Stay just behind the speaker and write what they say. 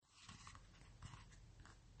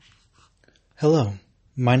Hello,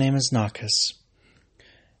 my name is Atticus,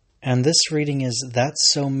 and this reading is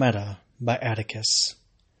That's So Metta by Atticus,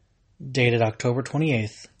 dated October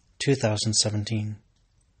 28th, 2017.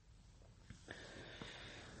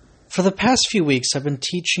 For the past few weeks, I've been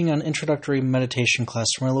teaching an introductory meditation class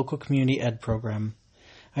for my local community ed program.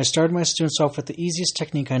 I started my students off with the easiest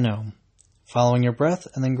technique I know, following your breath,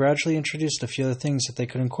 and then gradually introduced a few other things that they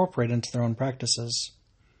could incorporate into their own practices.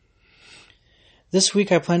 This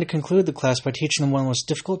week I plan to conclude the class by teaching them one of the most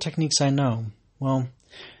difficult techniques I know. Well,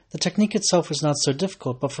 the technique itself is not so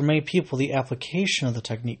difficult, but for many people the application of the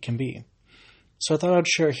technique can be. So I thought I'd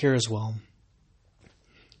share it here as well.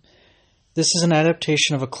 This is an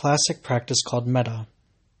adaptation of a classic practice called Metta,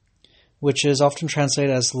 which is often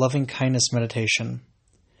translated as loving kindness meditation.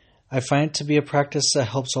 I find it to be a practice that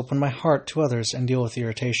helps open my heart to others and deal with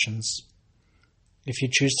irritations. If you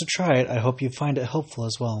choose to try it, I hope you find it helpful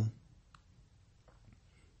as well.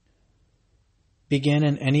 Begin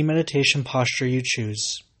in any meditation posture you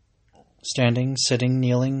choose, standing, sitting,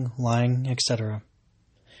 kneeling, lying, etc.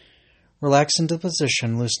 Relax into the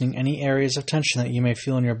position, loosening any areas of tension that you may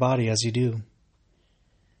feel in your body as you do.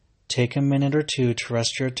 Take a minute or two to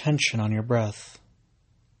rest your attention on your breath.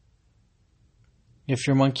 If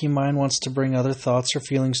your monkey mind wants to bring other thoughts or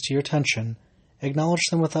feelings to your attention, acknowledge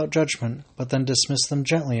them without judgment, but then dismiss them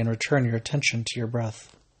gently and return your attention to your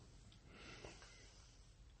breath.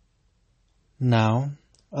 Now,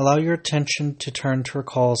 allow your attention to turn to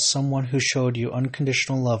recall someone who showed you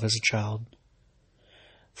unconditional love as a child.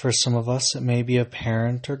 For some of us, it may be a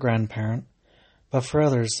parent or grandparent, but for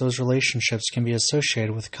others, those relationships can be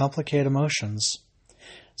associated with complicated emotions.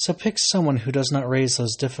 So pick someone who does not raise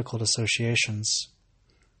those difficult associations.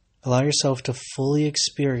 Allow yourself to fully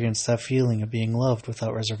experience that feeling of being loved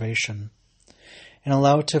without reservation, and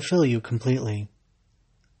allow it to fill you completely.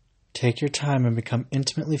 Take your time and become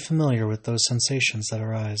intimately familiar with those sensations that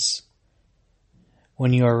arise.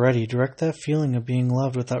 When you are ready, direct that feeling of being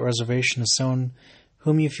loved without reservation to someone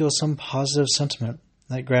whom you feel some positive sentiment,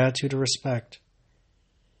 like gratitude or respect.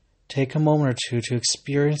 Take a moment or two to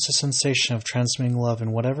experience the sensation of transmitting love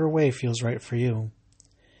in whatever way feels right for you.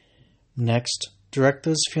 Next, direct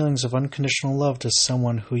those feelings of unconditional love to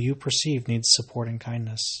someone who you perceive needs support and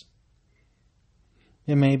kindness.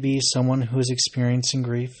 It may be someone who is experiencing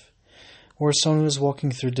grief, or someone who is walking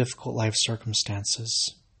through difficult life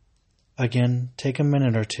circumstances. Again, take a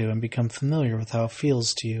minute or two and become familiar with how it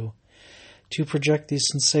feels to you to project these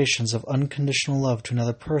sensations of unconditional love to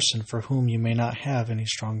another person for whom you may not have any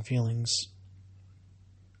strong feelings.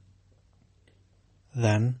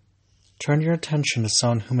 Then, turn your attention to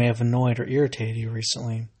someone who may have annoyed or irritated you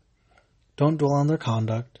recently. Don't dwell on their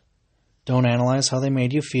conduct. Don't analyze how they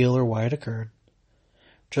made you feel or why it occurred.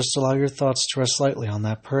 Just allow your thoughts to rest lightly on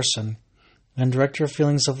that person and direct your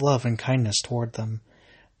feelings of love and kindness toward them,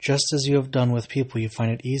 just as you have done with people you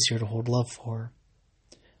find it easier to hold love for.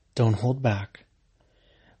 Don't hold back.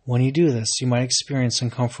 When you do this, you might experience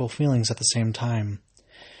uncomfortable feelings at the same time.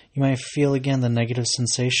 You might feel again the negative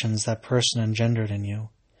sensations that person engendered in you,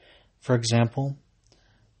 for example,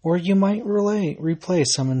 or you might replay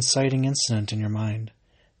some inciting incident in your mind.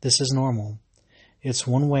 This is normal. It's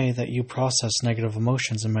one way that you process negative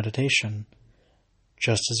emotions in meditation.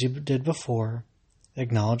 Just as you did before,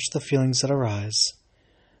 acknowledge the feelings that arise,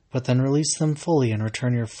 but then release them fully and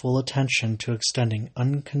return your full attention to extending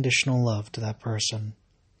unconditional love to that person.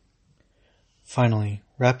 Finally,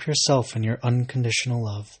 wrap yourself in your unconditional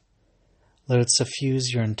love. Let it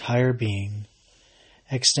suffuse your entire being.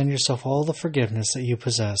 Extend yourself all the forgiveness that you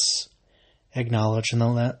possess. Acknowledge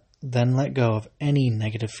and then let go of any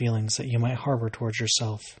negative feelings that you might harbor towards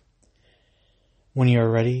yourself. When you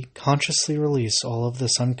are ready, consciously release all of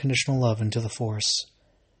this unconditional love into the force,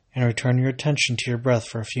 and return your attention to your breath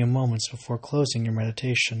for a few moments before closing your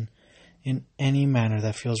meditation in any manner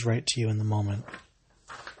that feels right to you in the moment.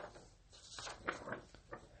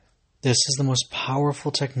 This is the most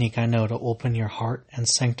powerful technique I know to open your heart and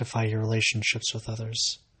sanctify your relationships with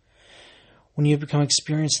others. When you become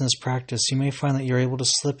experienced in this practice, you may find that you're able to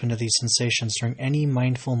slip into these sensations during any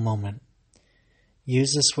mindful moment.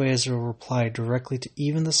 Use this way as a reply directly to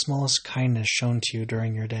even the smallest kindness shown to you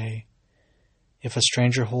during your day. If a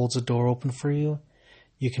stranger holds a door open for you,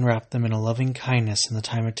 you can wrap them in a loving kindness in the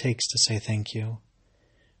time it takes to say thank you.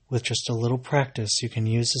 With just a little practice, you can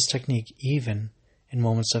use this technique even in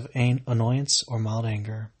moments of annoyance or mild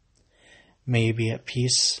anger. May you be at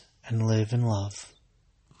peace and live in love.